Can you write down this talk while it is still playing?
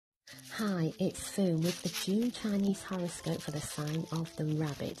Hi, it's Foon with the June Chinese horoscope for the sign of the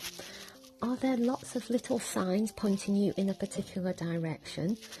rabbit. Are there lots of little signs pointing you in a particular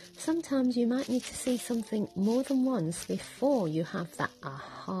direction? Sometimes you might need to see something more than once before you have that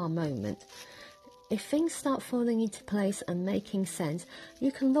aha moment. If things start falling into place and making sense,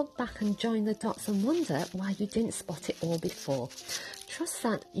 you can look back and join the dots and wonder why you didn't spot it all before. Trust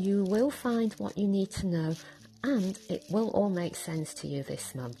that you will find what you need to know, and it will all make sense to you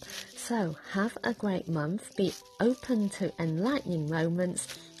this month. So have a great month, be open to enlightening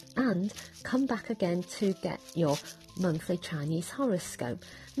moments, and come back again to get your monthly Chinese horoscope.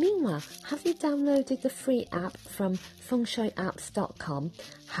 Meanwhile, have you downloaded the free app from fengshuiapps.com?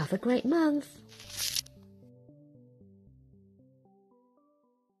 Have a great month!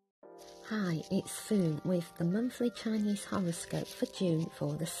 Hi, it's Foon with the monthly Chinese horoscope for June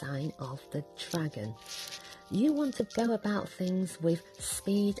for the sign of the dragon. You want to go about things with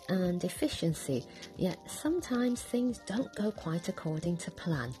speed and efficiency, yet sometimes things don't go quite according to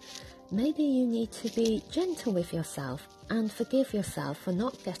plan. Maybe you need to be gentle with yourself and forgive yourself for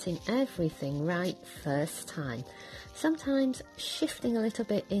not getting everything right first time. Sometimes shifting a little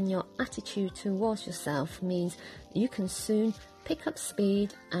bit in your attitude towards yourself means you can soon pick up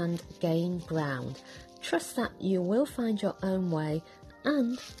speed and gain ground. Trust that you will find your own way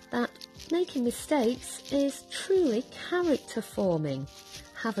and that making mistakes is truly character forming.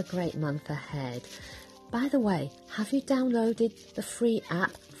 Have a great month ahead. By the way, have you downloaded the free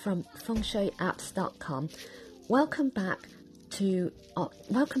app from fengshuiapps.com? Welcome back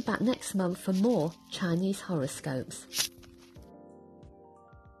next month for more Chinese horoscopes.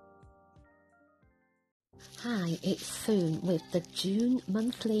 Hi, it's Foon with the June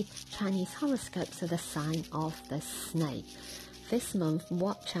monthly Chinese horoscopes for the sign of the snake. This month,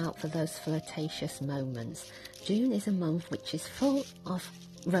 watch out for those flirtatious moments. June is a month which is full of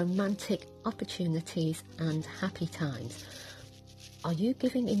romantic opportunities and happy times. Are you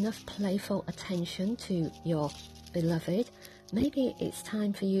giving enough playful attention to your beloved? Maybe it's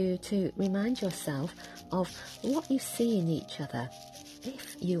time for you to remind yourself of what you see in each other.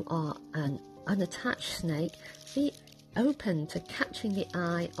 If you are an unattached snake, be open to catching the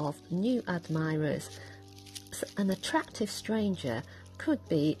eye of new admirers. An attractive stranger could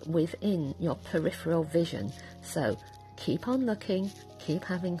be within your peripheral vision, so keep on looking, keep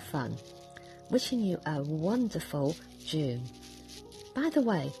having fun. Wishing you a wonderful June. By the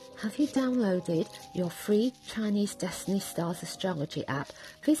way, have you downloaded your free Chinese Destiny Stars astrology app?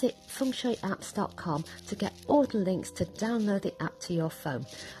 Visit fengshuiapps.com to get all the links to download the app to your phone.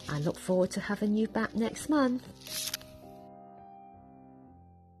 I look forward to having you back next month.